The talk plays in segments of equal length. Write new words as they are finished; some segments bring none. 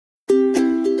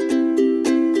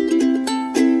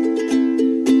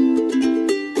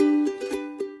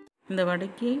இந்த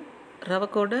வடைக்கு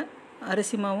ரவைக்கோட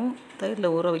அரிசி மாவும்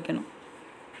தயிரில் ஊற வைக்கணும்.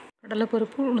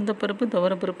 கடலைப்பருப்பு, உளுந்தப்பருப்பு,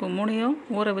 துவரப்பருப்பு மூணையும்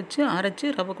ஊற வச்சு அரைச்சி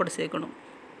ரவை கூட சேர்க்கணும்.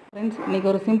 ஃப்ரெண்ட்ஸ், இன்றைக்கி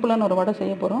ஒரு சிம்பிளான ஒரு வடை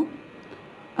செய்ய போகிறோம்.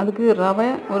 அதுக்கு ரவை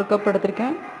 1 கப்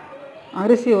எடுத்திருக்கேன்.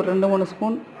 அரிசி ஒரு 2-3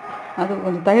 ஸ்பூன், அது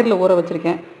கொஞ்சம் தயிரில் ஊற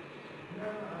வச்சுருக்கேன்.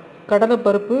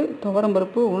 கடலைப்பருப்பு,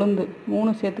 துவரம்பருப்பு, உளுந்து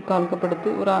 3 சேர்த்து 1/4 கப் எடுத்து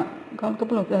ஒரு 1/4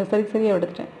 கப்பில் சரியாக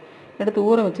எடுத்துட்டேன். எடுத்து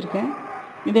ஊற வச்சுருக்கேன்.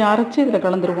 இதை அரைச்சி இதில்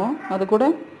கலந்துருவோம். அது கூட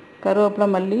கருவேப்பிலை,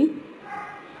 மல்லி,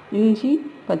 இஞ்சி,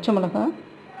 பச்சை மிளகாய்,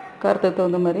 காரத்துக்கு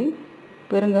தகுந்த மாதிரி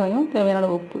பெருங்காயம், தேவையான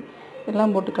உப்பு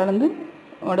எல்லாம் போட்டு கலந்து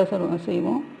வடை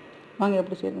செய்வோம். வாங்க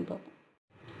எப்படி செய்யணும்னு பார்ப்போம்.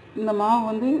 இந்த மாவு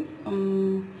வந்து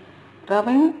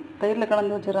ரவையும் தயிரில்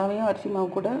கலந்து வச்ச ரவையும் அரிசி மாவு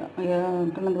கூட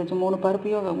கலந்து வச்ச 3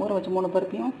 பருப்பையும் ஊற வச்ச 3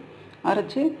 பருப்பையும்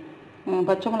அரைச்சி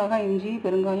பச்சை மிளகாய், இஞ்சி,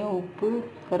 பெருங்காயம், உப்பு,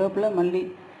 கருவேப்பிலை, மல்லி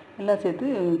எல்லாம் சேர்த்து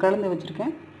கலந்து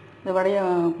வச்சுருக்கேன். இந்த வடையை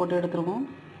போட்டு எடுத்துருவோம்.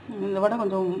 இந்த வடை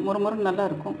கொஞ்சம் முறுமுறுன்னு நல்லா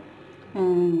இருக்கும்,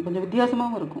 கொஞ்சம்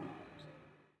வித்தியாசமாகவும் இருக்கும்.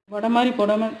 வடை மாதிரி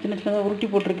போடாமல் சின்ன சின்னதாக உருட்டி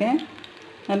போட்டிருக்கேன்.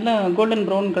 நல்லா கோல்டன்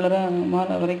ப்ரௌன் கலராக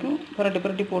மாற வரைக்கும்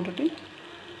புரட்டி போட்டுட்டு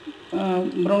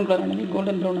ப்ரௌன் கலர் ஆனதையும்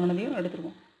கோல்டன் ப்ரௌன் ஆனதையும்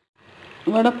எடுத்துருவோம்.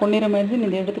 வடை பொன்னிறமாயிருந்து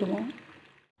நீங்கள் எடுத்துருவோம்.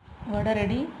 வடை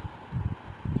ரெடி.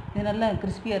 இது நல்லா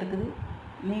கிறிஸ்பியாக இருக்குது.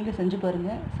 நீங்களும் செஞ்சு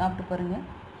பாருங்கள், சாப்பிட்டு பாருங்கள்,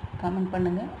 கமெண்ட்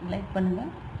பண்ணுங்கள், லைக்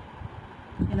பண்ணுங்கள்,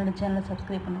 என்னோடய சேனலை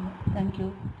சப்ஸ்கிரைப் பண்ணுங்கள். தேங்க்யூ.